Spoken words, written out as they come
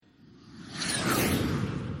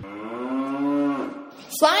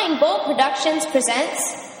Flying Bull Productions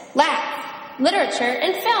presents Laugh, Literature,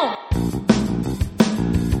 and Film.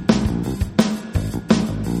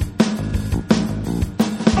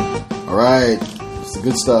 All right, it's the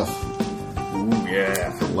good stuff. Ooh, yeah.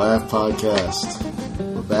 The Laugh Podcast.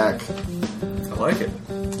 We're back. I like it.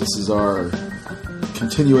 This is our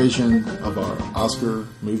continuation of our Oscar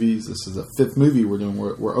movies. This is the fifth movie we're doing.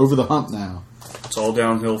 We're over the hump now. It's all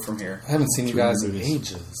downhill from here. I haven't seen you guys in movies.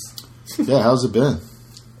 ages. Yeah, how's it been?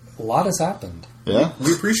 A lot has happened. Yeah?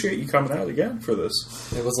 We appreciate you coming out again for this.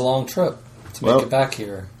 It was a long trip to make it back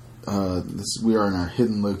here. We are in our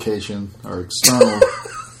hidden location, our external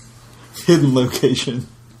hidden location,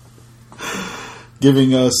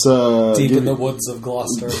 giving us... Deep in the woods of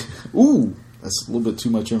Gloucester. Ooh, that's a little bit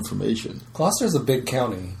too much information. Gloucester's a big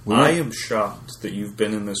county. I am shocked that you've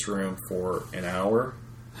been in this room for an hour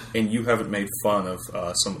and you haven't made fun of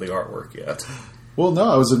some of the artwork yet. Well, no,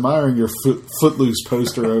 I was admiring your Footloose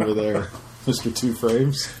poster over there, Mr. Two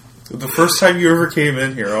Frames. The first time you ever came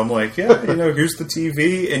in here, I'm like, yeah, here's the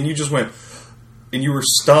TV, and you just went, and you were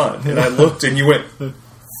stunned, and I looked, and you went,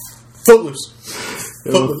 Footloose.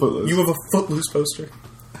 Footloose. You have a Footloose poster.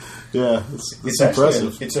 Yeah, it's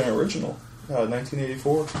impressive. It's an original,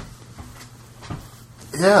 1984.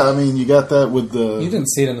 Yeah, I mean, you got that with the... You didn't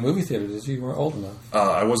see it in the movie theater, did you? You weren't old enough.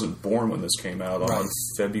 I wasn't born when this came out on Right.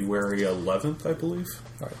 February 11th, I believe.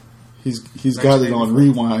 Right. He's got it on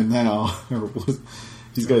rewind now.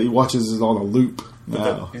 He watches it on a loop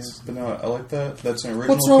now. But no, I like that. That's an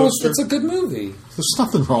original What's wrong with poster. It's a good movie. There's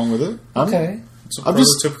nothing wrong with it. Okay. It's a I'm just-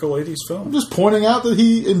 prototypical 80s film. I'm just pointing out that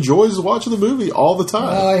he enjoys watching the movie all the time.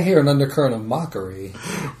 I hear an undercurrent of mockery.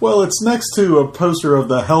 Well, it's next to a poster of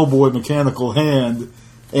the Hellboy mechanical hand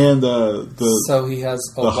and the... So he has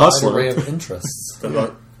a the wide Hustler. array of interests.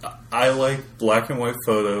 I like black and white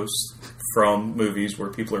photos from movies where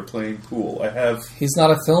people are playing pool. I have He's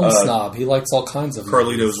not a film snob. He likes all kinds of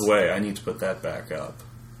Carlito's movies. Way. I need to put that back up.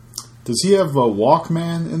 Does he have a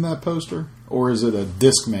Walkman in that poster? Or is it a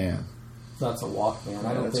Discman? That's a Walkman.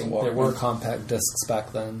 I don't that's a think there Walkman. were compact discs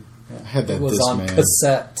back then. I had that It was on Discman.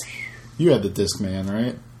 cassette. You had the Discman,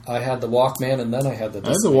 right? I had the Walkman, and then I had the Discman. I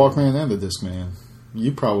had the Walkman and the Discman.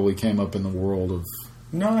 You probably came up in the world of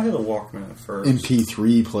No, I had a Walkman at first.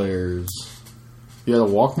 MP3 players. You had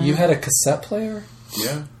a Walkman? You had a cassette player?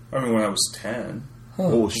 Yeah. I mean, when I was 10.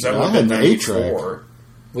 Oh, That shit. would I have had been an 8-track. 94.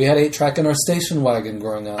 We had 8-track in our station wagon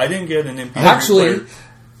growing up. I didn't get an MP3 Actually, player.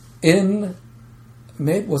 in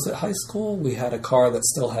maybe was it high school? We had a car that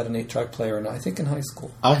still had an 8-track player, and I think in high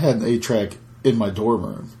school. I had an 8-track in my dorm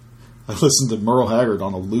room. I listened to Merle Haggard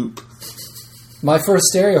on a loop. My first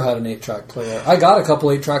stereo had an 8-track player. I got a couple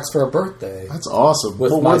 8-tracks for a birthday. That's awesome.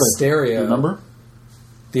 With What my were they? stereo. You remember?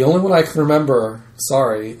 The only one I can remember,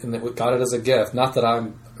 sorry, and it got it as a gift. Not that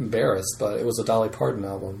I'm embarrassed, but it was a Dolly Parton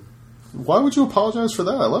album. Why would you apologize for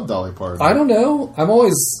that? I love Dolly Parton. I don't know. I'm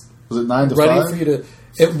always Was it 9 to ready 5? for you to.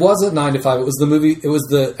 It wasn't 9 to 5. It was the movie. It was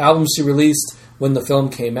the album she released when the film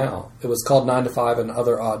came out. It was called 9 to 5 and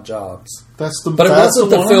Other Odd Jobs. But But it wasn't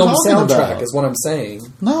the one film I'm talking soundtrack, about. is what I'm saying.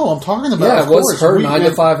 No, I'm talking about. Yeah, of it was course. her We- 9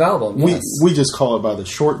 to 5 album. We Yes. we just call it by the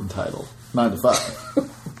shortened title, 9 to 5.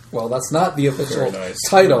 Well, that's not the official Very nice.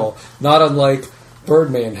 title. Not unlike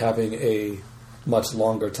Birdman having a much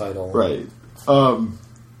longer title. Right.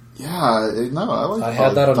 Yeah. No, I like. I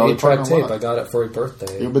had that on Dolly 8-track Parton a tape. lot. I got it for a You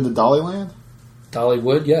birthday. ever been to Dollyland?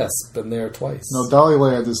 Dollywood, yes, been there twice. No,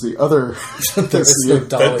 Dollyland is the other. There is no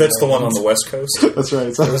Dollyland. That's the one on the West Coast. That's right.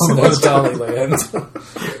 It's There is on the no West Coast.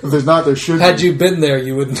 Dollyland. If there's not, there should Had be. you been there,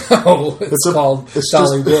 you would know. It's called it's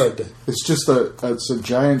just- Dollywood. It's just it's a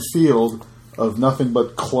giant field of nothing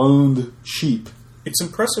but cloned sheep. It's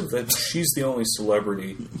impressive that she's the only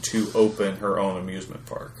celebrity to open her own amusement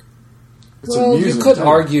park. It's Well, you amusing, could too.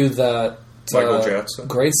 argue that Michael Jackson.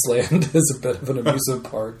 Graceland is a bit of an amusement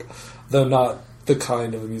park, though not the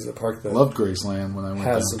kind of amusement park that Loved Graceland when I went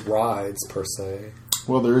has down. rides per se.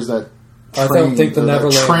 Well, there is that. I train, don't think the or that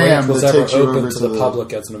Neverland tram Ranch was that ever takes you over open to the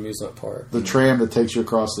public as an amusement park. The tram that takes you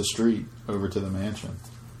across the street over to the mansion.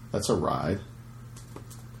 That's a ride.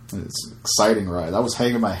 It's an exciting ride. I was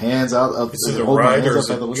hanging my hands out. Is it a holding my ride hands or up is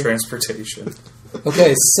at the it window. transportation?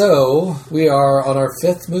 Okay, so we are on our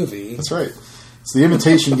 5th movie. That's right. It's the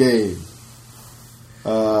Imitation Game.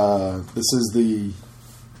 This is the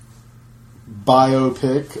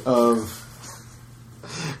biopic of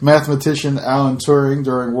mathematician Alan Turing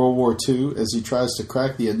during World War II as he tries to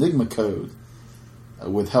crack the Enigma code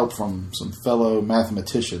with help from some fellow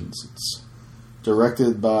mathematicians. It's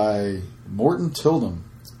directed by Morten Tildum.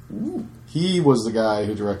 He was the guy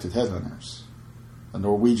who directed Headhunters, a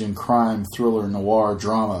Norwegian crime thriller noir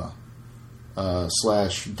drama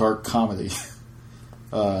 / dark comedy.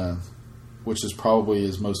 which is probably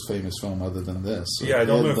his most famous film other than this. So Yeah, I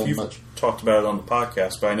don't he know hadn't if done you've talked about it on the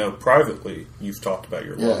podcast, but I know privately you've talked about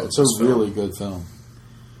your love Yeah, of it's a this film. really good film.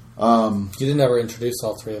 You didn't ever introduce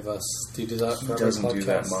all three of us. Do you do that for He every doesn't podcast? do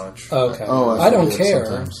that much. Oh, okay. Oh, I don't forget care.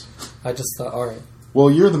 sometimes. I just thought, all right.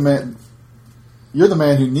 Well, you're the man. You're the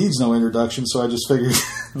man who needs no introduction, so I just figured,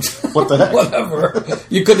 what the heck? Whatever.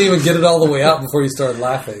 You couldn't even get it all the way out before you started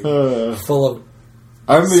laughing. Full of.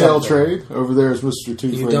 I'm the L Something. Trade. Over there is Mr. Two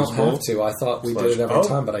You Frames don't have Bolt. to. I thought we did it every Oh.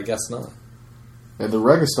 time, but I guess not. And the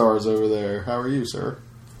Registar is over there. How are you, sir?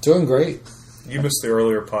 Doing great. You missed the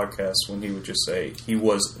earlier podcast when he would just say he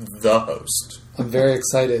was the host. I'm very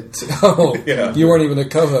excited. Oh, Yeah. you weren't even a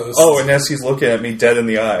co-host. Oh, and as he's looking at me dead in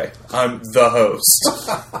the eye, I'm the host.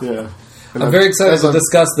 Yeah. And I'm very excited as to I'm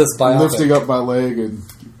discuss this biopic. lifting up my leg and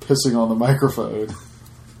pissing on the microphone.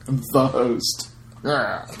 I'm the host.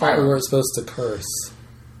 I thought we weren't supposed to curse.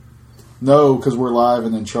 No, because we're live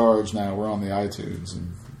and in charge now. We're on the iTunes,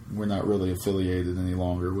 and we're not really affiliated any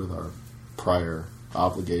longer with our prior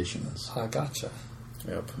obligations. I gotcha.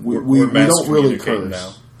 Yep. We We're mass don't really communicating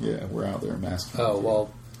curse. Yeah, we're out there masking. Oh,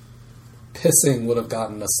 well, pissing would have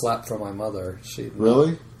gotten a slap from my mother. She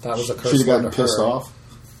Really? That was a curse She'd have gotten word to pissed her. off.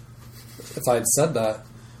 If I'd said that,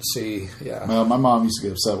 yeah. Well, my mom used to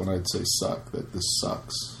get upset when I'd say "suck." That this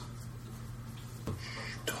sucks.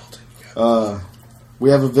 We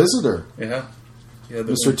have a visitor. Yeah. Yeah.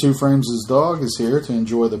 Mr. Two Frames' dog is here to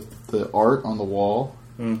enjoy the art on the wall.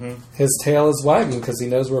 Mm-hmm. His tail is wagging because he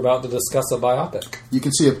knows we're about to discuss a biopic. You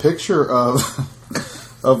can see a picture of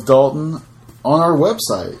of Dalton on our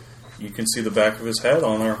website. You can see the back of his head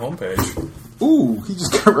on our homepage. Ooh, he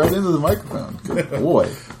just got right into the microphone. Good boy.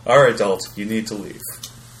 All right, Dalton, you need to leave.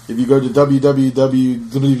 If you go to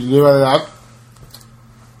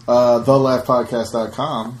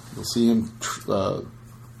thelaughpodcast.com, you'll see him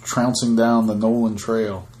trouncing down the Nolan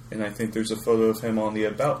Trail. And I think there's a photo of him on the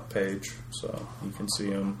About page, so you can see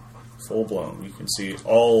him full blown. You can see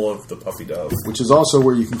all of the puppy dove. Which is also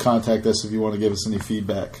where you can contact us if you want to give us any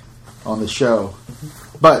feedback on the show.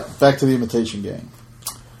 But back to the Imitation Game.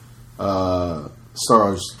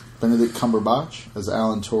 Stars Benedict Cumberbatch as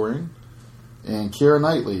Alan Turing and Keira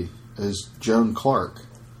Knightley as Joan Clark,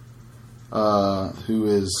 who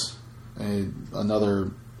is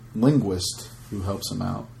another linguist who helps him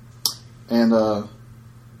out. And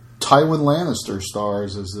Tywin Lannister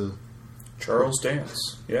stars as the Charles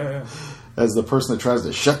Dance. Yeah. as the person that tries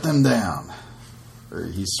to shut them down. Or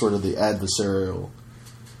he's sort of the adversarial,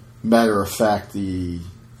 matter-of-fact, the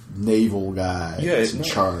naval guy that's in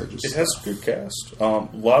charge. It has a good cast. A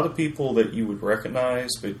lot of people that you would recognize,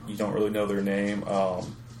 but you don't really know their name.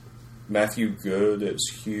 Matthew Good as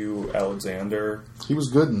Hugh Alexander. He was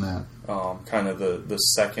good in that. Kind of the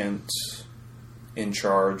second in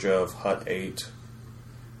charge of Hut 8.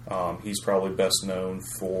 He's probably best known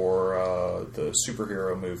for the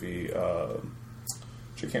superhero movie,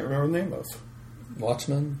 which I can't remember the name of.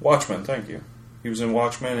 Watchmen? Watchmen, thank you. He was in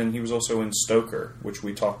Watchmen, and he was also in Stoker, which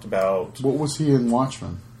we talked about. What was he in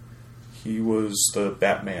Watchmen? He was the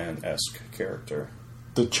Batman-esque character.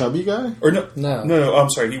 The chubby guy? Or no, No. I'm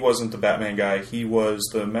sorry, he wasn't the Batman guy. He was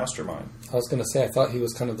the mastermind. I was going to say, I thought he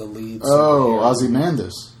was kind of the lead. Oh, superhero.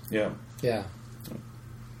 Ozymandias. Yeah. Yeah.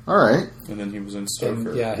 All right. And then he was in Stoker,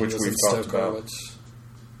 And, yeah, he which was we've in talked Stoker, about. which...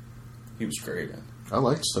 He was great in. I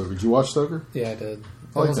liked Stoker. Did you watch Stoker? Yeah, I did. It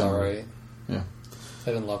I like was that alright. Yeah. I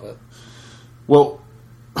didn't love it. Well,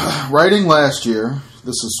 writing last year,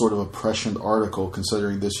 this is sort of a prescient article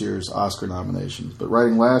considering this year's Oscar nominations, but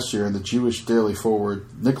writing last year in the Jewish Daily Forward,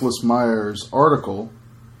 Nicholas Meyer's article,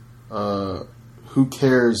 Who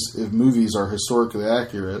Cares If Movies Are Historically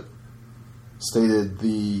Accurate, stated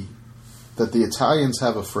that the Italians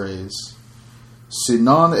have a phrase, Se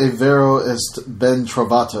non è vero est ben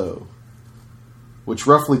trovato, which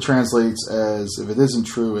roughly translates as, if it isn't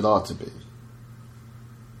true, it ought to be.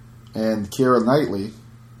 And Keira Knightley,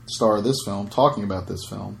 star of this film, talking about this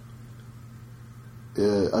film,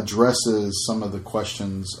 addresses some of the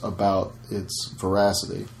questions about its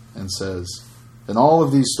veracity and says, in all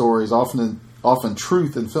of these stories, often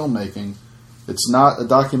truth in filmmaking, it's not a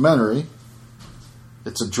documentary,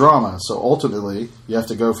 it's a drama. So ultimately, you have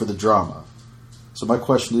to go for the drama. So my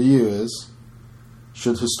question to you is,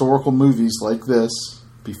 should historical movies like this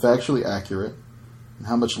be factually accurate? And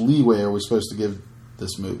how much leeway are we supposed to give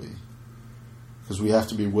this movie? Because we have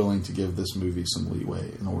to be willing to give this movie some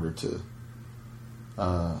leeway in order to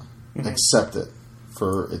accept it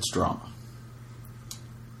for its drama.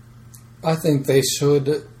 I think they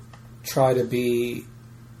should try to be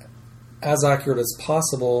as accurate as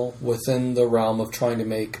possible within the realm of trying to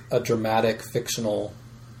make a dramatic fictional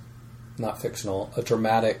not fictional, a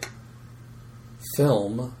dramatic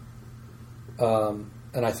film.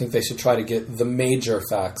 And I think they should try to get the major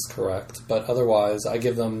facts correct. But otherwise, I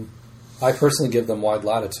personally give them wide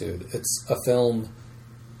latitude. It's a film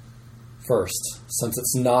first. Since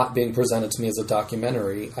it's not being presented to me as a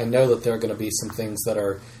documentary, I know that there are going to be some things that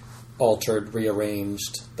are altered,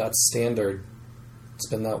 rearranged. That's standard. It's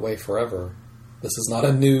been that way forever. This is not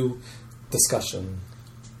a new discussion.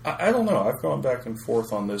 I don't know. I've gone back and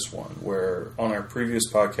forth on this one, where on our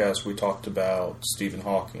previous podcast we talked about Stephen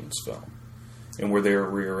Hawking's film and where they were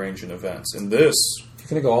rearranging events. And this... You're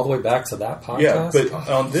going to go all the way back to that podcast? Yeah, but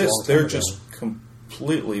on this, they're just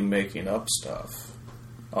completely making up stuff.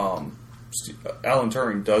 Alan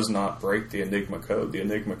Turing does not break the Enigma code. The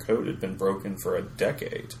Enigma code had been broken for a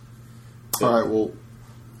decade. All right, well,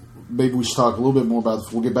 maybe we should talk a little bit more about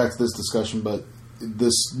this. We'll get back to this discussion, but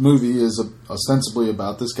this movie is ostensibly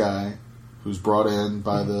about this guy who's brought in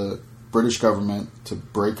by the British government to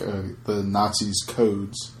break the Nazis'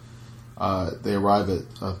 codes. They arrive at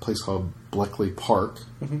a place called Bletchley Park,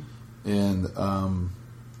 and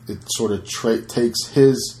it sort of takes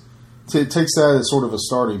that as sort of a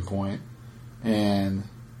starting point, and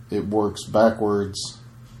it works backwards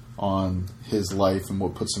on his life and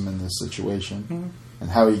what puts him in this situation,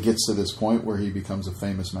 and how he gets to this point where he becomes a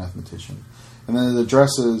famous mathematician. And then it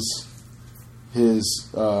addresses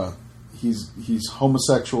his he's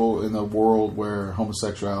homosexual in a world where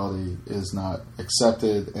homosexuality is not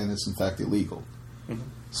accepted and it's in fact illegal.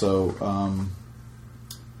 So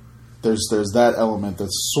there's that element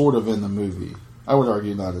that's sort of in the movie. I would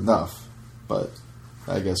argue not enough, but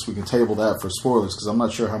I guess we can table that for spoilers, because I'm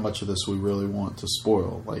not sure how much of this we really want to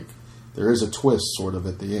spoil. Like, there is a twist sort of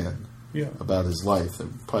at the end about his life that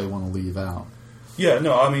we probably want to leave out. Yeah,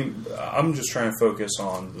 no, I mean, I'm just trying to focus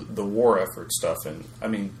on the war effort stuff, and I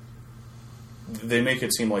mean, they make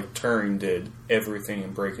it seem like Turing did everything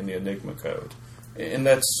in breaking the Enigma code, and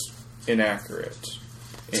that's inaccurate,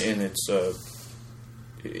 and it's a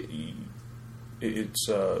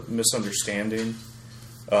misunderstanding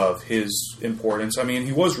of his importance. I mean,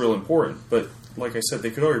 he was real important, but like I said,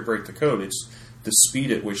 they could already break the code. It's the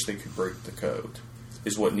speed at which they could break the code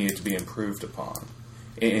is what needed to be improved upon.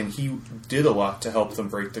 And he did a lot to help them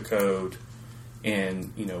break the code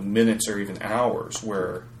in, minutes or even hours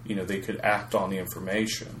where, they could act on the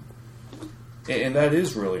information. And that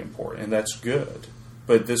is really important, and that's good.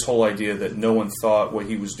 But this whole idea that no one thought what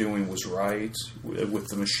he was doing was right with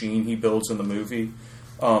the machine he builds in the movie,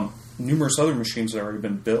 numerous other machines had already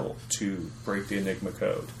been built to break the Enigma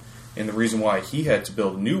code. And the reason why he had to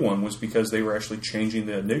build a new one was because they were actually changing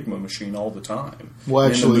the Enigma machine all the time. Well,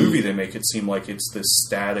 actually, in the movie, they make it seem like it's this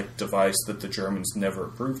static device that the Germans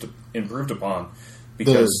never improved upon.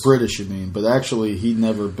 Because the British, you mean? But actually, he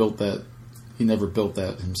never built that. He never built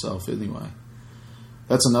that himself, anyway.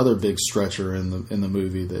 That's another big stretcher in the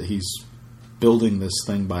movie, that he's building this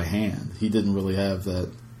thing by hand. He didn't really have that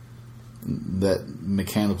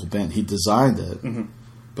mechanical bent. He designed it,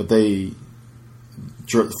 but they,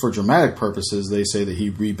 for dramatic purposes, they say that he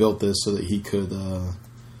rebuilt this so that he could.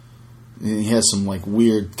 He has some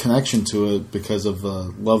weird connection to it because of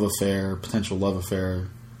a potential love affair,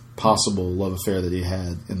 possible love affair that he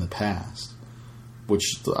had in the past.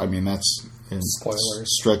 Which, I mean, that's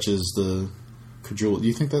stretches the credulity. Do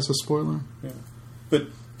you think that's a spoiler? Yeah, but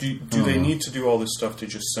do they need to do all this stuff to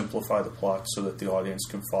just simplify the plot so that the audience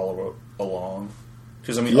can follow along?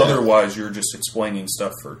 Because, I mean, otherwise you're just explaining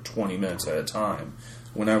stuff for 20 minutes at a time.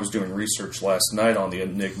 When I was doing research last night on the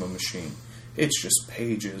Enigma machine, it's just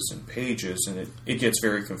pages and pages, and it gets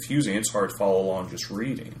very confusing. It's hard to follow along just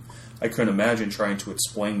reading. I couldn't imagine trying to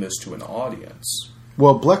explain this to an audience.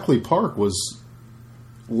 Well, Bletchley Park was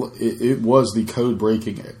the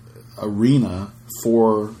code-breaking arena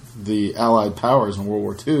for the Allied powers in World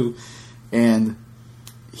War II, and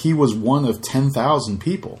he was one of 10,000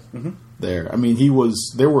 people there. I mean,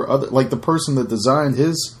 there were other, the person that designed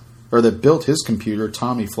that built his computer,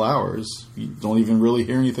 Tommy Flowers. You don't even really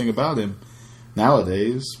hear anything about him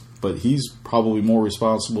nowadays, but he's probably more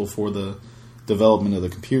responsible for the development of the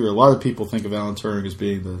computer. A lot of people think of Alan Turing as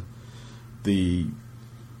being the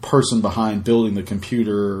person behind building the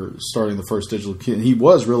computer, starting the first digital computer. And he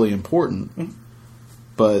was really important,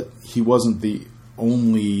 but he wasn't the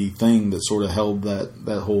only thing that sort of held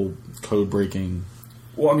that whole code-breaking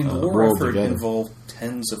Well, I mean, the war effort involved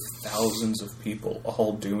tens of thousands of people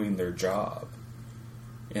all doing their job.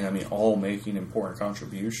 And, I mean, all making important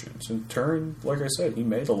contributions. And Turing, like I said, he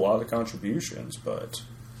made a lot of contributions, but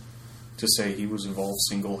to say he was involved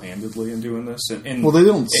single-handedly in doing this... well, they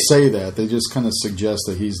don't say that. They just kind of suggest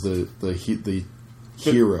that he's the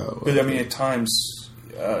hero. But, I mean, at times,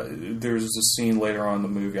 there's a scene later on in the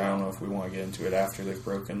movie, I don't know if we want to get into it, after they've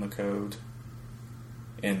broken the code,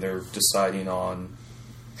 and they're deciding on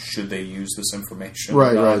should they use this information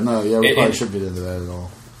Right, or not. right. No, yeah, we probably shouldn't get into that at all.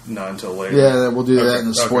 Not until later. Yeah, we'll do that in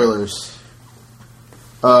the spoilers.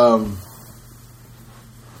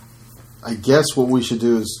 I guess what we should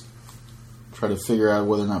do is try to figure out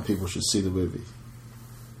whether or not people should see the movie.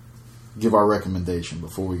 Give our recommendation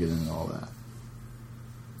before we get into all that.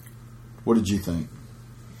 What did you think,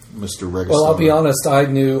 Mr. Register? Well, I'll be honest. I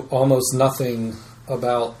knew almost nothing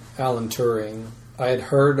about Alan Turing. I had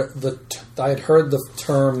heard the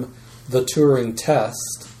term the Turing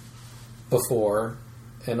test before,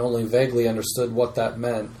 and only vaguely understood what that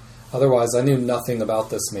meant. Otherwise, I knew nothing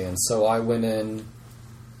about this man. So I went in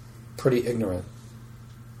pretty ignorant,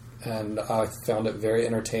 and I found it very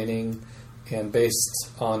entertaining. And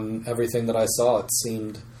based on everything that I saw, it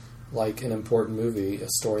seemed like an important movie, a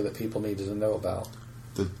story that people needed to know about.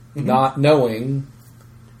 Not knowing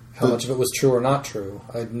how much of it was true or not true.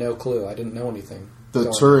 I had no clue. I didn't know anything. The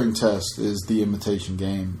Turing test is the imitation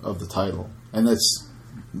game of the title. And it's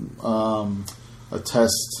a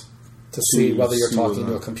test to see whether you're talking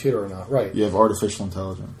to a computer or not. Right. You have artificial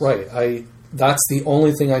intelligence. Right. That's the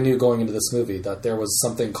only thing I knew going into this movie, that there was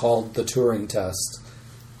something called the Turing test.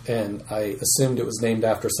 And I assumed it was named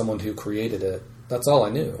after someone who created it. That's all I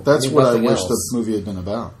knew. That's what I wish else. the movie had been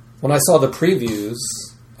about. When I saw the previews,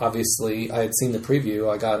 obviously, I had seen the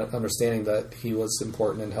preview. I got an understanding that he was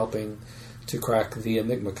important in helping to crack the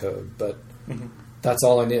Enigma code. But that's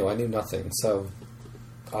all I knew. I knew nothing. So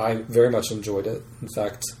I very much enjoyed it. In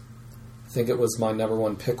fact, I think it was my number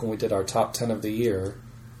one pick when we did our top 10 of the year.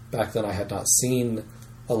 Back then, I had not seen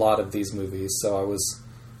a lot of these movies, so I was...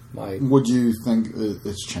 Would you think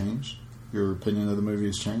it's changed? Your opinion of the movie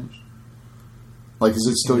has changed? Like, is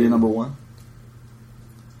it still your number one?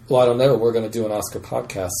 Well, I don't know. We're going to do an Oscar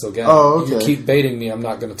podcast, so again, you keep baiting me. I'm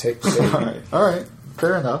not going to take the bait. All right.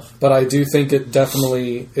 Fair enough. But I do think it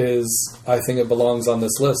definitely is. I think it belongs on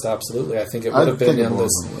this list. Absolutely, I think it would have been in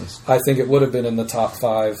this. I think it would have been in the top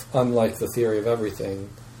 5. Unlike The Theory of Everything,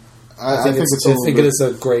 I think it is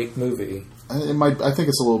a great movie. I think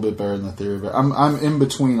it's a little bit better than The Theory of Everything. I'm in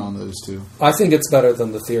between on those two. I think it's better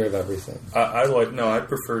than The Theory of Everything. I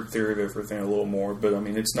preferred Theory of Everything a little more, but I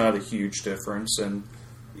mean, it's not a huge difference. And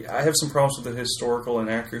yeah, I have some problems with the historical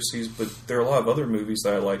inaccuracies, but there are a lot of other movies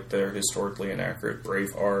that I like that are historically inaccurate.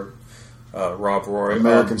 Braveheart, Rob Roy,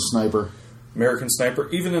 American Sniper,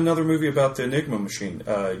 even another movie about the Enigma machine,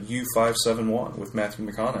 U-571 with Matthew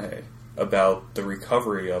McConaughey, about the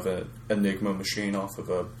recovery of an Enigma machine off of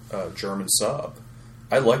a German sub.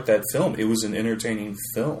 I liked that film. It was an entertaining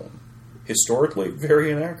film. Historically,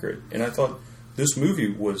 very inaccurate. And I thought this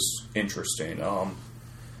movie was interesting.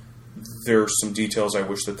 There are some details I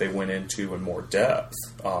wish that they went into in more depth,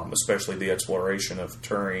 especially the exploration of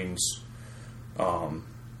Turing's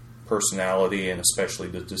personality and especially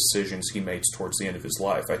the decisions he makes towards the end of his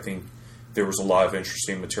life. I think there was a lot of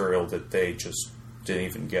interesting material that they just didn't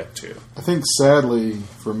even get to. I think, sadly,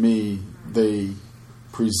 for me, they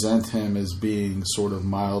present him as being sort of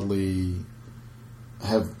mildly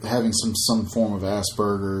having some form of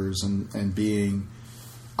Asperger's and being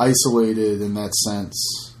isolated in that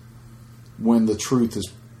sense, when the truth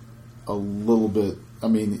is a little bit... I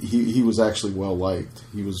mean, he was actually well liked.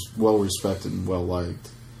 He was well respected and well liked.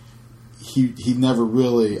 He never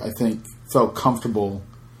really, I think, felt comfortable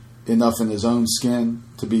enough in his own skin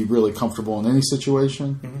to be really comfortable in any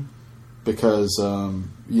situation, because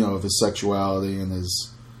of his sexuality and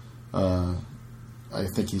his I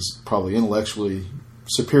think he's probably intellectually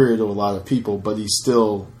superior to a lot of people, but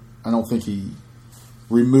I don't think he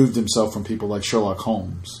removed himself from people like Sherlock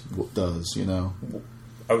Holmes does,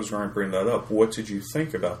 I was going to bring that up. What did you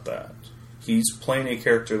think about that? He's playing a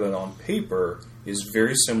character that on paper is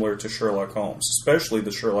very similar to Sherlock Holmes, especially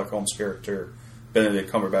the Sherlock Holmes character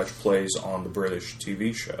Benedict Cumberbatch plays on the British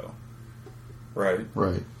TV show. Right?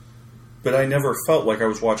 Right. But I never felt like I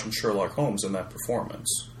was watching Sherlock Holmes in that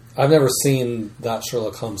performance. I've never seen that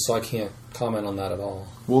Sherlock Holmes, so I can't comment on that at all.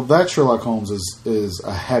 Well, that Sherlock Holmes is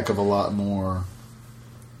a heck of a lot more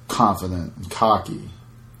confident and cocky.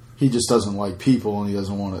 He just doesn't like people, and he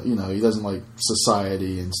doesn't want to, he doesn't like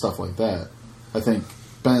society and stuff like that. I think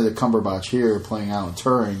Benedict Cumberbatch here, playing Alan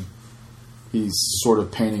Turing, he's sort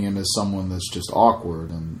of painting him as someone that's just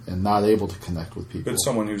awkward and not able to connect with people. But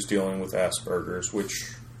someone who's dealing with Asperger's,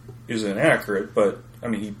 which is inaccurate, but, I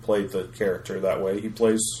mean, he played the character that way. He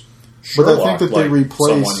plays Sherlock, but I think that they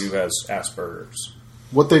replace someone who has Asperger's.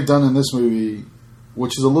 What they've done in this movie,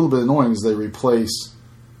 which is a little bit annoying, is they replace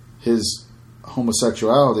his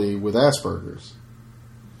homosexuality with Asperger's.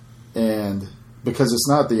 And because it's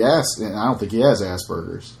not the and I don't think he has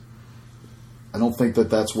Asperger's. I don't think that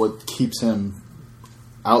that's what keeps him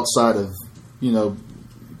outside of,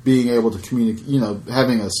 being able to communicate,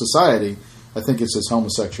 having a society. I think it's his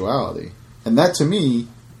homosexuality. And that, to me,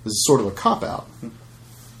 is sort of a cop-out.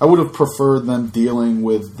 I would have preferred them dealing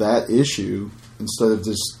with that issue instead of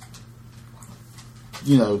just,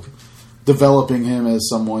 developing him as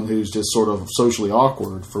someone who's just sort of socially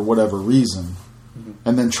awkward for whatever reason,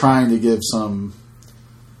 and then trying to give some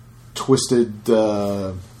twisted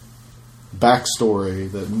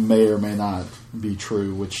backstory that may or may not be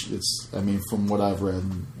true, which from what I've read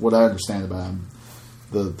and what I understand about him,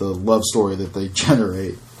 the love story that they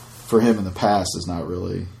generate for him in the past is not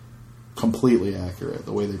really completely accurate,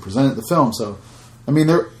 the way they present it in the film. So,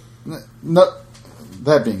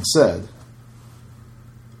 that being said,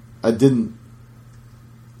 I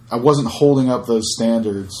wasn't holding up those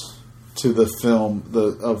standards to the film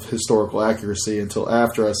of historical accuracy until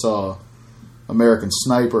after I saw American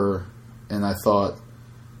Sniper, and I thought,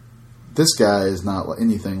 this guy is not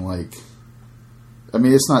anything like...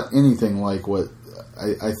 it's not anything like what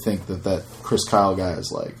I think that Chris Kyle guy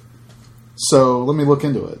is like. So let me look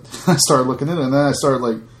into it. I started looking into it, and then I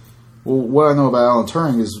started what I know about Alan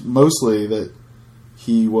Turing is mostly that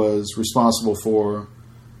he was responsible for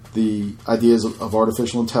the ideas of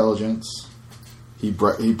artificial intelligence. He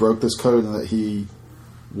broke this code, and that he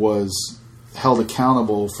was held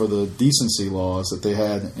accountable for the decency laws that they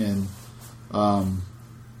had in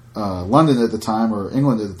London at the time, or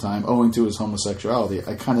England at the time, owing to his homosexuality.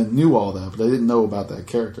 I kind of knew all that, but I didn't know about that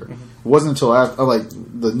character. Mm-hmm. It wasn't until I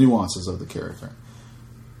the nuances of the character.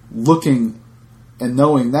 Looking and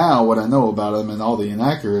knowing now what I know about him and all the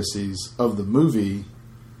inaccuracies of the movie,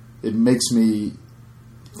 it makes me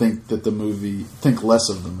think less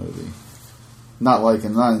of the movie. Not like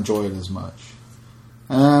and not enjoy it as much.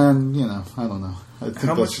 And, I don't know. I think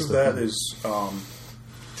how much of that is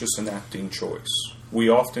just an acting choice? We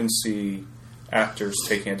often see actors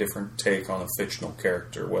taking a different take on a fictional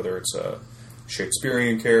character, whether it's a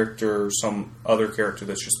Shakespearean character or some other character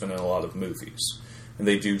that's just been in a lot of movies. And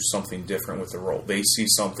they do something different with the role. They see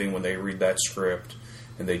something when they read that script,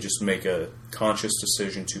 and they just make a conscious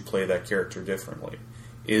decision to play that character differently.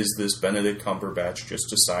 Is this Benedict Cumberbatch just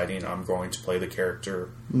deciding I'm going to play the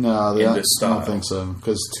character in this style? I don't think so,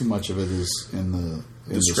 because too much of it is in the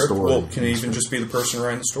script. Story. Well, can it even just be the person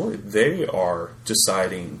writing the story? They are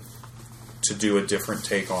deciding to do a different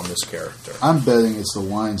take on this character. I'm betting it's the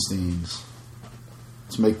Weinsteins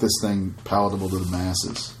to make this thing palatable to the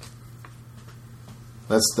masses.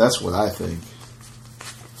 That's what I think.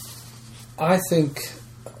 I think,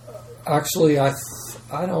 actually, I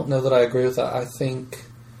don't know that I agree with that. I think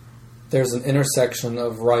there's an intersection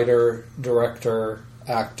of writer, director,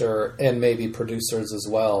 actor, and maybe producers as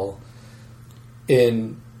well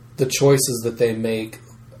in the choices that they make.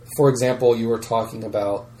 For example, you were talking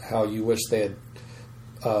about how you wish they had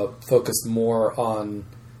focused more on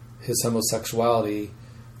his homosexuality.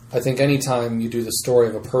 I think anytime you do the story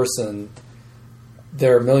of a person,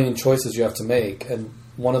 there are a million choices you have to make. And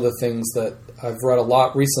one of the things that I've read a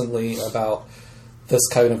lot recently about this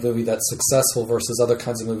kind of movie that's successful versus other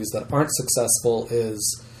kinds of movies that aren't successful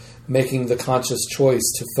is making the conscious choice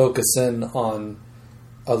to focus in on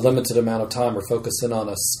a limited amount of time or focus in on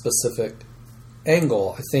a specific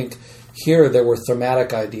angle. I think here there were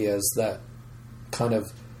thematic ideas that kind of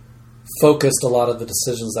focused a lot of the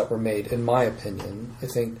decisions that were made, in my opinion. I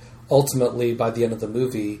think ultimately by the end of the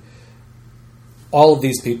movie, all of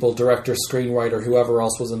these people, director, screenwriter, whoever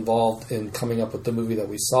else was involved in coming up with the movie that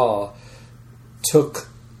we saw, took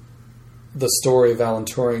the story of Alan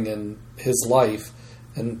Turing and his life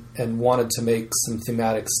and wanted to make some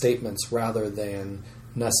thematic statements rather than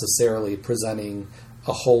necessarily presenting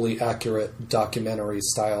a wholly accurate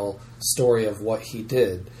documentary-style story of what he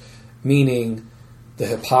did. Meaning the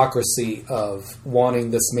hypocrisy of wanting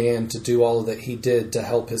this man to do all that he did to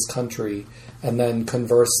help his country and then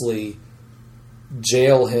conversely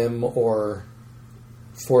jail him or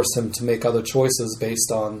force him to make other choices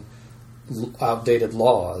based on outdated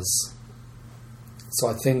laws. So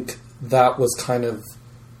I think that was kind of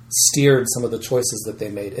steered some of the choices that they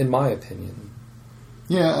made, in my opinion.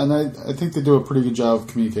 Yeah, and I think they do a pretty good job of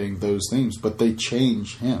communicating those themes, but they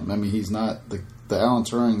change him. I mean, he's not the Alan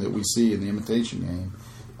Turing that we see in The Imitation Game.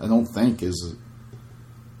 I don't think is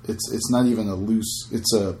it's not even a loose.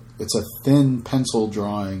 It's a thin pencil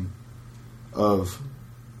drawing of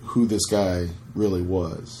who this guy really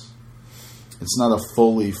was. It's not a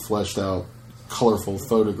fully fleshed out, colorful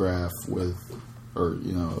photograph with, or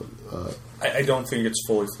I don't think it's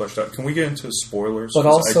fully fleshed out. Can we get into spoilers? But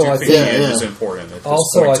 'Cause also, I I do think think- the end Yeah. is important at this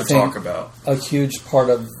Also, point I to think talk about. a huge part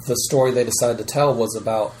of the story they decided to tell was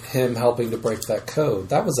about him helping to break that code.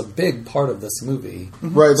 That was a big part of this movie.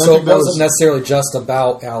 Right. I So think it that wasn't was, necessarily just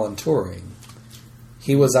about Alan Turing.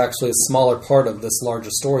 He was actually a smaller part of this larger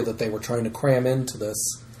story that they were trying to cram into this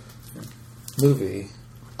movie.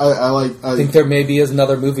 I think there maybe is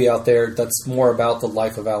another movie out there that's more about the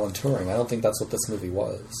life of Alan Turing. I don't think that's what this movie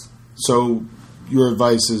was. So your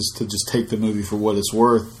advice is to just take the movie for what it's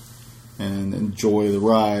worth and enjoy the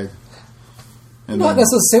ride. And Not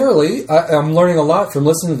necessarily. I'm learning a lot from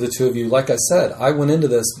listening to the two of you. Like I said, I went into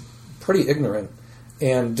this pretty ignorant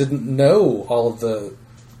and didn't know all of the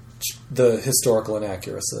historical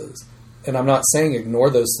inaccuracies. And I'm not saying ignore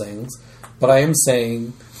those things, but I am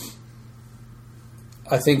saying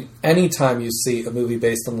I think anytime you see a movie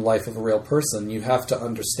based on the life of a real person, you have to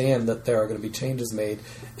understand that there are going to be changes made,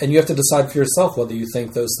 and you have to decide for yourself whether you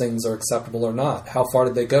think those things are acceptable or not. How far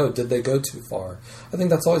did they go? Did they go too far? I think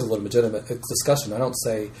that's always a legitimate discussion. I don't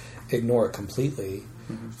say ignore it completely.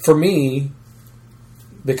 Mm-hmm. For me,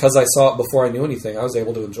 because I saw it before I knew anything, I was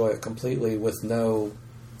able to enjoy it completely with no...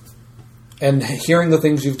 And hearing the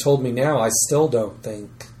things you've told me now, I still don't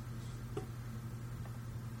think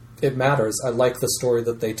it matters. I like the story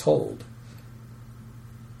that they told.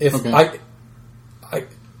 If Okay. I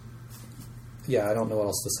don't know what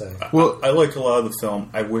else to say. Well- I like a lot of the film.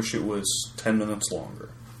 I wish it was 10 minutes longer.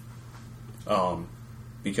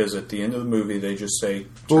 Because at the end of the movie, they just say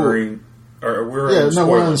Turing... Or we're in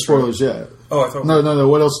we're not in spoilers, spoilers right? yet. Oh, I thought... No.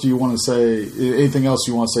 What else do you want to say? Anything else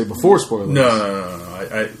you want to say before spoilers? No.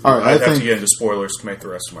 All right, I'd have think- to get into spoilers to make the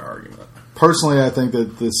rest of my argument. Personally, I think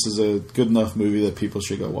that this is a good enough movie that people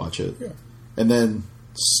should go watch it. Yeah. And then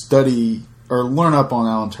study or learn up on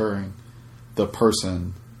Alan Turing, the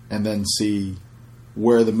person, and then see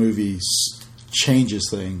where the movie changes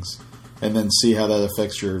things, and then see how that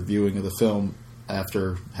affects your viewing of the film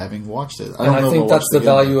after having watched it. I think that's the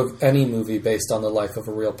value of any movie based on the life of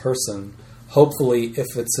a real person. Hopefully, if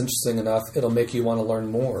it's interesting enough, it'll make you want to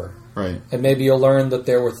learn more. Right. And maybe you'll learn that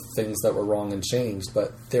there were things that were wrong and changed,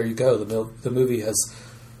 but there you go. The movie has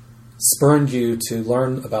spurned you to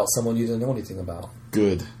learn about someone you didn't know anything about.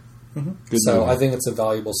 Good. Mm-hmm. Good So movie. I think it's a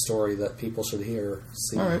valuable story that people should hear,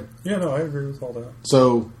 see. All right. Yeah, no, I agree with all that.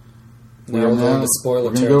 So Now we're going to spoiler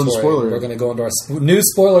we're gonna go into territory. spoiler. We're going to go into our new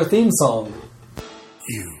spoiler theme song.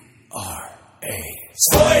 You are a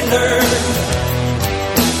spoiler.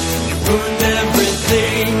 You ruined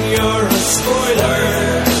everything. You're a spoiler.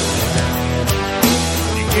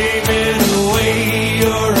 You gave it away.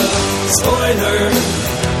 You're a spoiler.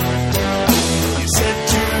 You said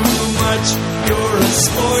too much. You're a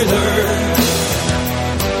spoiler.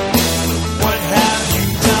 What have you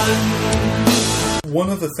done? One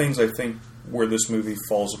of the things I think where this movie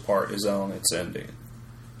falls apart is on its ending.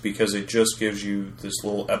 Because it just gives you this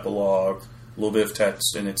little epilogue, a little bit of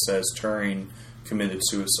text, and it says Turing committed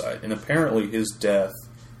suicide. And apparently his death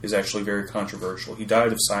is actually very controversial. He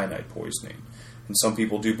died of cyanide poisoning. And some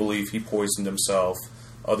people do believe he poisoned himself.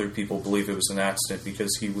 Other people believe it was an accident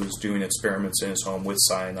because he was doing experiments in his home with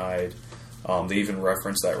cyanide. They even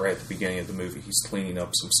reference that right at the beginning of the movie. He's cleaning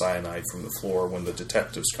up some cyanide from the floor when the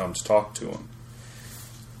detectives come to talk to him.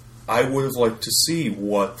 I would have liked to see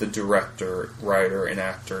what the director, writer, and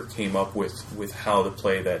actor came up with how to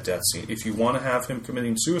play that death scene. If you want to have him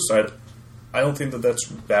committing suicide, I don't think that that's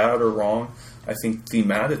bad or wrong. I think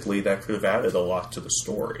thematically that could have added a lot to the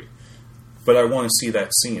story. But I want to see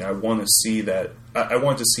that scene. I want to see that. I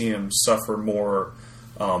want to see him suffer more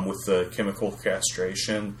with the chemical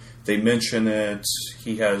castration. They mention it.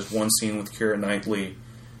 He has one scene with Keira Knightley.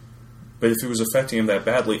 But if it was affecting him that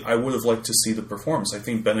badly, I would have liked to see the performance. I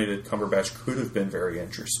think Benedict Cumberbatch could have been very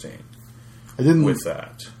interesting with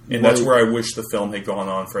that. And that's where I wish the film had gone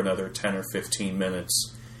on for another 10 or 15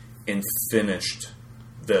 minutes and finished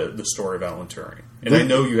the story of Alan Turing. And I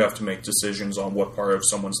know you have to make decisions on what part of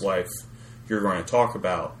someone's life you're going to talk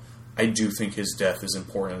about. I do think his death is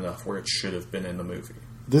important enough where it should have been in the movie.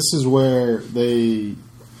 This is where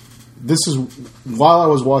while I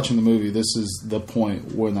was watching the movie, this is the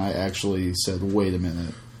point when I actually said, wait a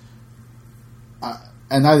minute.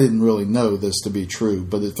 And I didn't really know this to be true,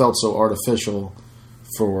 but it felt so artificial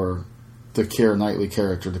for the Keira Knightley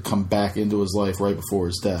character to come back into his life right before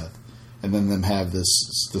his death, and then them have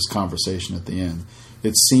this conversation at the end.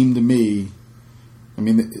 It seemed to me, I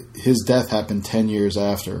mean, his death happened 10 years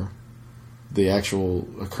after the actual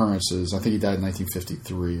occurrences. I think he died in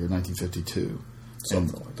 1953 or 1952.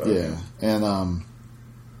 Something like that. Yeah. And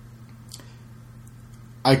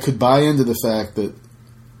I could buy into the fact that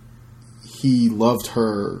he loved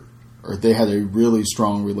her or they had a really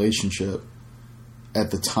strong relationship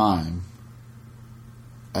at the time.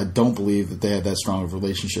 I don't believe that they had that strong of a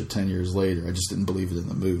relationship 10 years later. I just didn't believe it in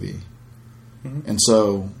the movie. Mm-hmm. And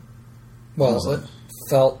so... Well, it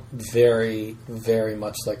felt very, very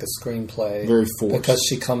much like a screenplay. Very forced. Because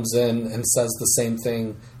she comes in and says the same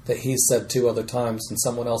thing that he said 2 other times and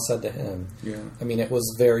someone else said to him. Yeah. I mean, it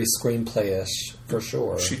was very screenplay-ish, for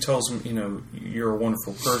sure. She tells him, you're a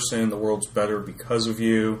wonderful person, the world's better because of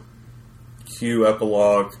you. Cue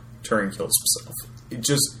epilogue, Turing kills himself. It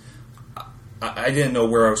just... I didn't know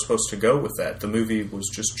where I was supposed to go with that. The movie was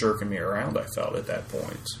just jerking me around, I felt, at that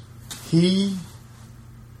point. If he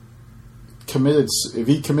committed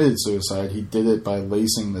suicide, he did it by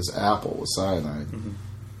lacing this apple with cyanide. Mm-hmm.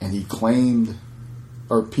 And he claimed,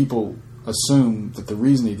 or people assume that the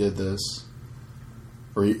reason he did this,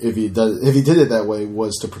 or if he did it that way,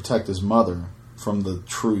 was to protect his mother from the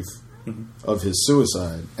truth of his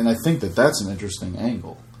suicide. And I think that that's an interesting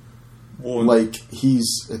angle. Well, like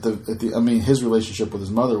he's his relationship with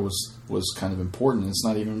his mother was kind of important. It's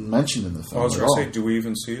not even mentioned in the film. I was at going all. to say, do we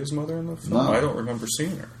even see his mother in the film? No. I don't remember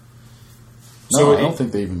seeing her. No, I don't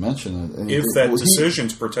think they even mention it. If that decision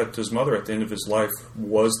to protect his mother at the end of his life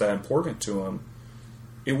was that important to him,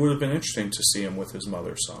 it would have been interesting to see him with his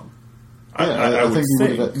mother some. Yeah, I would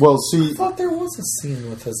think. Well, see, I thought there was a scene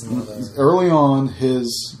with his mother. Early on,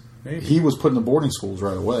 Maybe. he was put into boarding schools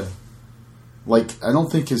right away. Like, I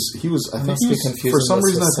don't think he was. I think must be he was, confusing for some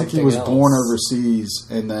this reason, with I think he something was else. born overseas,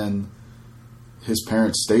 and then his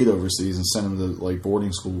parents stayed overseas and sent him to like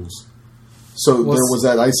boarding schools. So there was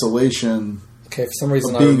that isolation. Okay, for some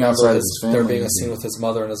reason I being remember outside of his there family, being a maybe. scene with his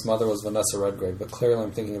mother, and his mother was Vanessa Redgrave, but clearly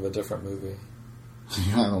I'm thinking of a different movie.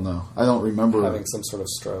 I don't know. I don't remember. Having some sort of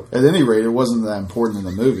stroke. At any rate, it wasn't that important in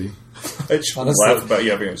the movie. I just Honestly. laugh about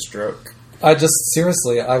you having a stroke. I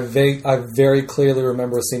very clearly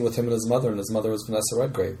remember a scene with him and his mother was Vanessa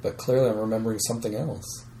Redgrave, but clearly I'm remembering something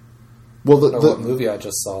else. Well, I don't know what movie I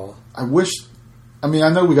just saw. I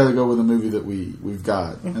know we got to go with the movie that we've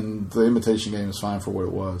got, and The Imitation Game is fine for what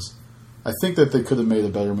it was. I think that they could have made a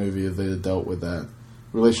better movie if they had dealt with that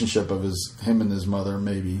relationship of him and his mother,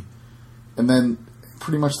 maybe. And then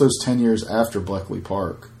pretty much those 10 years after Bletchley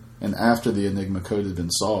Park and after the Enigma Code had been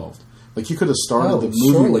solved. Like, you could have started the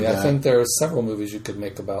movie surely. with that. I think there are several movies you could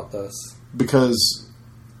make about this. Because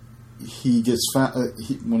he gets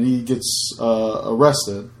when he gets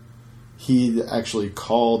arrested, he actually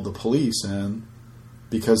called the police in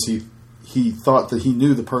because he thought that he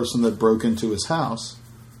knew the person that broke into his house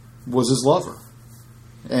was his lover.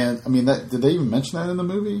 And I mean, did they even mention that in the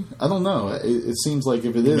movie? I don't know. It seems like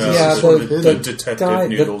if it is, No, Yeah, the detective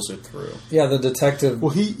noodles it through. Yeah, the detective.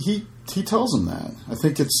 well, he tells him that. I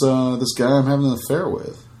think it's this guy I'm having an affair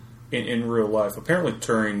with. In real life, apparently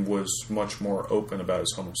Turing was much more open about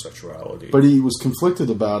his homosexuality. But he was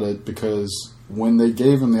conflicted about it because when they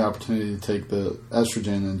gave him the opportunity to take the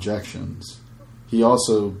estrogen injections, he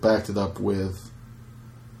also backed it up with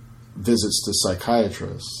visits to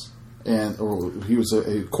psychiatrists. Or he was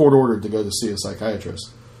court ordered to go to see a psychiatrist.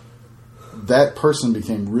 That person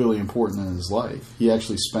became really important in his life. He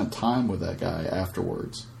actually spent time with that guy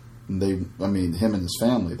afterwards. And him and his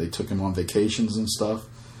family, they took him on vacations and stuff.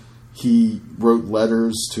 He wrote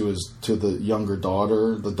letters to the younger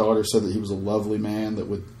daughter. The daughter said that he was a lovely man that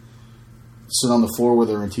would sit on the floor with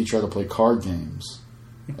her and teach her how to play card games.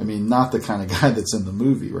 I mean, not the kind of guy that's in the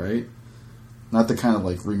movie, right? Not the kind of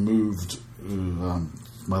like removed,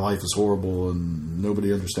 my life is horrible and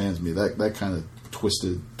nobody understands me. That kind of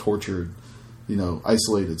twisted, tortured,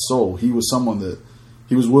 isolated soul. He was someone that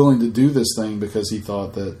he was willing to do this thing because he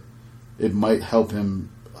thought that it might help him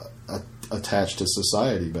attach to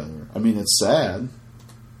society better. I mean, it's sad.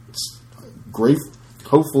 It's great.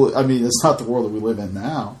 Hopefully, I mean, it's not the world that we live in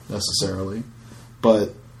now necessarily,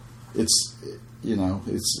 but it's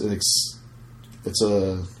it's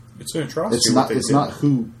an atrocity. It's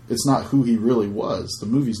not who he really was. The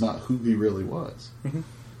movie's not who he really was. Mm-hmm.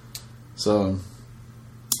 So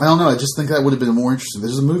I don't know. I just think that would have been more interesting.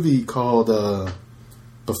 There's a movie called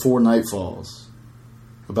Before Night Falls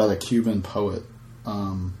about a Cuban poet,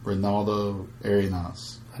 Reinaldo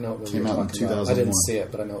Arenas. I know what movie Came you're out in talking about. 2001. I didn't see it,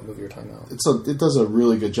 but I know what movie you're talking about. It does a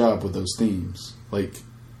really good job with those themes. Like,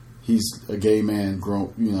 he's a gay man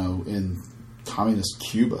grown, in communist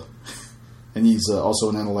Cuba, and he's also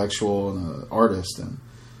an intellectual and an artist, and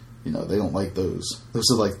they don't like those. Those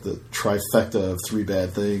are like the trifecta of three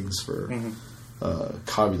bad things for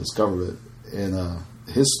communist government. And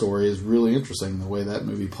his story is really interesting. The way that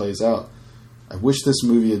movie plays out. I wish this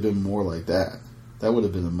movie had been more like that. That would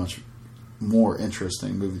have been a much more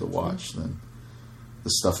interesting movie to watch than the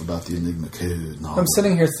stuff about the Enigma Code novel. I'm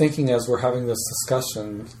sitting here thinking as we're having this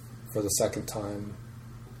discussion for the second time,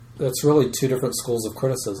 it's really two different schools of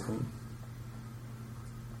criticism.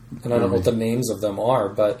 And I don't know what the names of them are,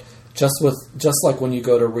 but just like when you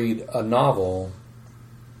go to read a novel,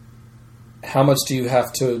 how much do you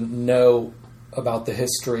have to know about the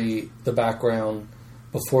history, the background,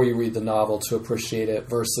 before you read the novel to appreciate it,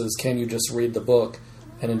 versus can you just read the book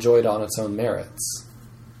and enjoy it on its own merits?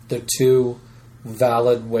 They're two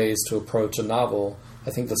valid ways to approach a novel. I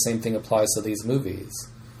think the same thing applies to these movies.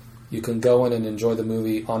 You can go in and enjoy the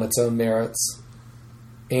movie on its own merits,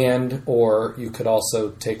 or you could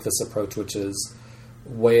also take this approach, which is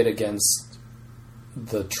weigh it against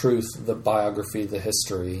the truth, the biography, the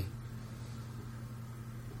history.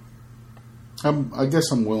 I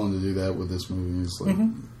guess I'm willing to do that with this movie. It's like,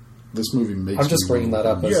 this movie makes I'm just bringing that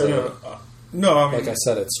up as no, I mean, like I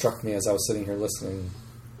said, it struck me as I was sitting here listening.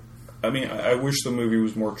 I mean, I wish the movie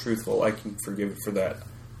was more truthful. I can forgive it for that.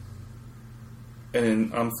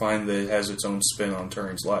 And I'm fine that it has its own spin on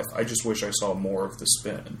Turing's life. I just wish I saw more of the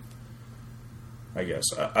spin. I guess.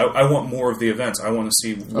 I want more of the events. I want to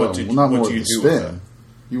see what do you do with it.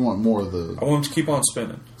 You want more of the... I want him to keep on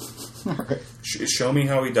spinning. All right. Show me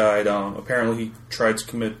how he died. Apparently he tried to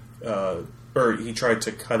commit... or he tried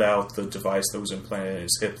to cut out the device that was implanted in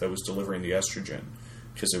his hip that was delivering the estrogen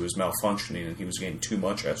because it was malfunctioning and he was getting too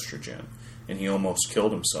much estrogen. And he almost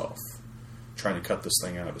killed himself trying to cut this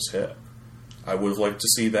thing out of his hip. I would have liked to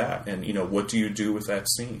see that. And, what do you do with that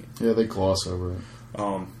scene? Yeah, they gloss over it.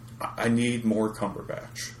 I need more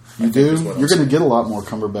Cumberbatch. You do? You're going to get a lot more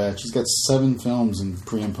Cumberbatch. He's got 7 films in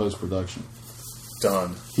pre- and post-production.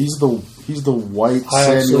 Done. He's the white I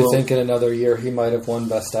Samuel... actually think in another year he might have won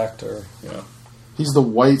Best Actor. Yeah. He's the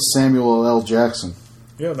white Samuel L. Jackson.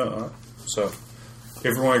 Yeah, so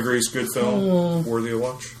everyone agrees good film, worthy of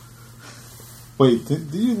watch. Wait,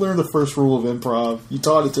 did you learn the first rule of improv? You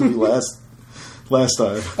taught it to me last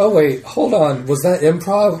time. Oh, wait, hold on. Was that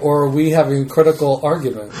improv, or are we having critical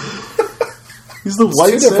argument? He's the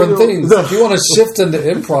white two different Samuel... things. No. If you want to shift into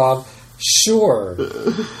improv, sure.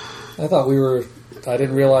 I thought I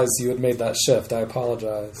didn't realize you had made that shift. I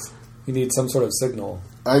apologize. You need some sort of signal.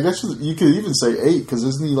 I guess you could even say 8, because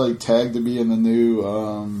isn't he tagged to be in the new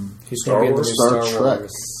He's going to be in the new Star Star Trek?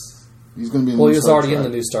 Wars. He's going to be in the Well, new he was Star already Trek.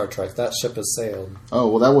 in the new Star Trek. That ship has sailed. Oh,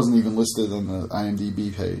 well, that wasn't even listed on the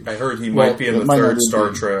IMDb page. I heard he might be in the third Star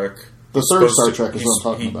Trek. The third Star Trek is what I'm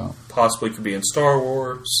talking he about. Possibly could be in Star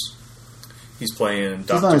Wars. He's playing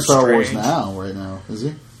Doctor He's not in Star Strange. Wars right now, is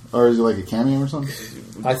he? Or is he like a cameo or something?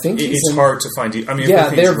 I think it's hard to find. I mean, yeah,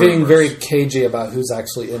 they're being rumors. very cagey about who's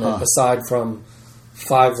actually in it, aside from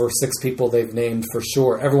 5 or 6 people they've named for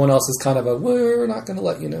sure. Everyone else is kind of we're not going to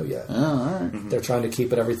let you know yet. Oh, all right. Mm-hmm. They're trying to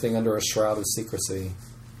keep everything under a shroud of secrecy.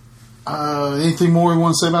 Anything more you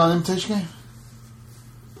want to say about Imitation Game?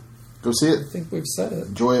 Go see it. I think we've said it.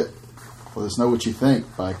 Enjoy it. Let us know what you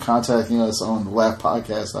think by contacting us on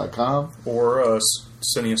thelaughpodcast.com. Or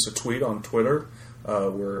sending us a tweet on Twitter.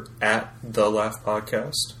 We're at The Laugh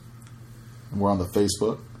Podcast. And we're on the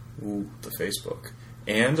Facebook. Ooh, the Facebook.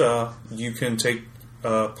 And you can take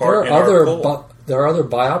part in our poll. There are other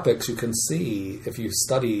biopics you can see if you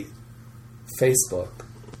study Facebook.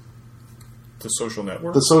 The Social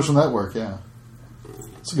Network? The Social Network, yeah.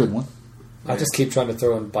 It's a good one. I just keep trying to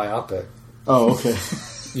throw in biopic. Oh, okay.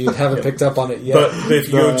 You haven't picked up on it yet. But if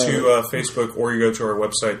you go to Facebook or you go to our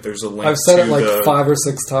website, there's a link. I've said to it like 5 or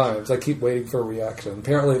 6 times. I keep waiting for a reaction.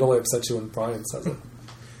 Apparently it only upsets you when Brian says it.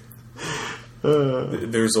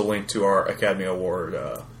 There's a link to our Academy Award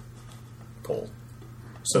poll.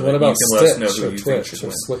 So what that about you can let us know Stitch who or you think Twitch should or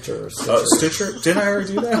win. Switcher or Stitcher? Stitcher? Didn't I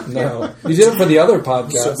already do that? No. You did it for the other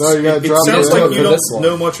podcast. No, you gotta It drop sounds it like in. you for don't this one.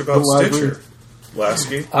 know much about The library. Stitcher,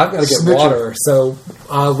 Lasky. I've got to get Snitcher. water, so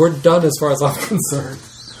we're done as far as I'm concerned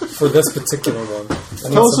for this particular one. I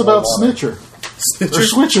need Tell us some more about water. Snitcher. Or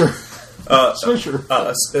Switcher. Switcher.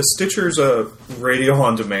 Stitcher's a radio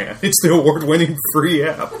on demand. It's the award-winning free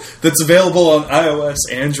app that's available on iOS,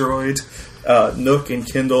 Android, Nook, and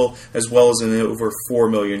Kindle, as well as in over 4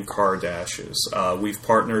 million car dashes. We've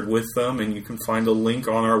partnered with them, and you can find a link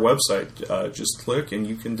on our website. Just click, and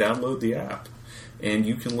you can download the app. And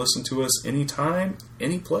you can listen to us anytime,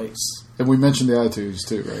 any place. And we mentioned the iTunes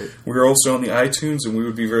too, right? We're also on the iTunes, and we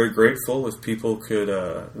would be very grateful if people could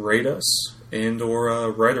rate us and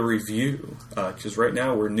or write a review. Because right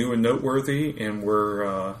now we're new and noteworthy, and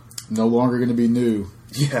we're... No longer going to be new.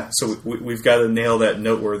 Yeah, so we've got to nail that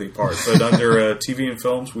noteworthy part. But under TV and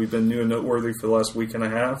films, we've been new and noteworthy for the last week and a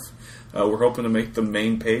half. We're hoping to make the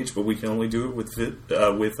main page, but we can only do it with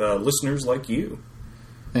listeners like you.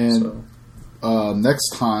 And next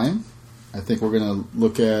time, I think we're going to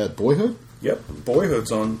look at Boyhood. Yep,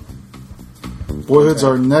 Boyhood's on. Boyhood's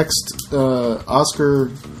our next Oscar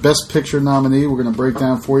Best Picture nominee. We're going to break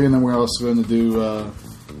down for you, and then we're also going to do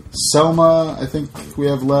Selma, I think we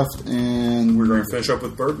have left, and We're going to finish up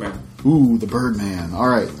with Birdman. Ooh, the Birdman. All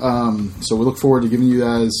right. So we look forward to giving you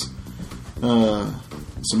guys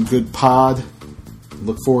some good pod.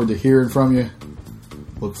 Look forward to hearing from you.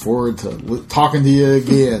 Look forward to talking to you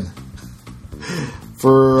again.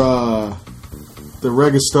 For the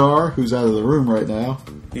Registar, who's out of the room right now,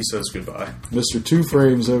 He says goodbye. Mr. Two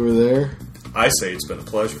Frames over there. I say it's been a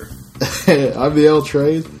pleasure. I'm the L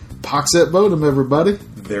Trade. Pox et Bodum, everybody.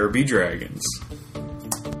 There be dragons.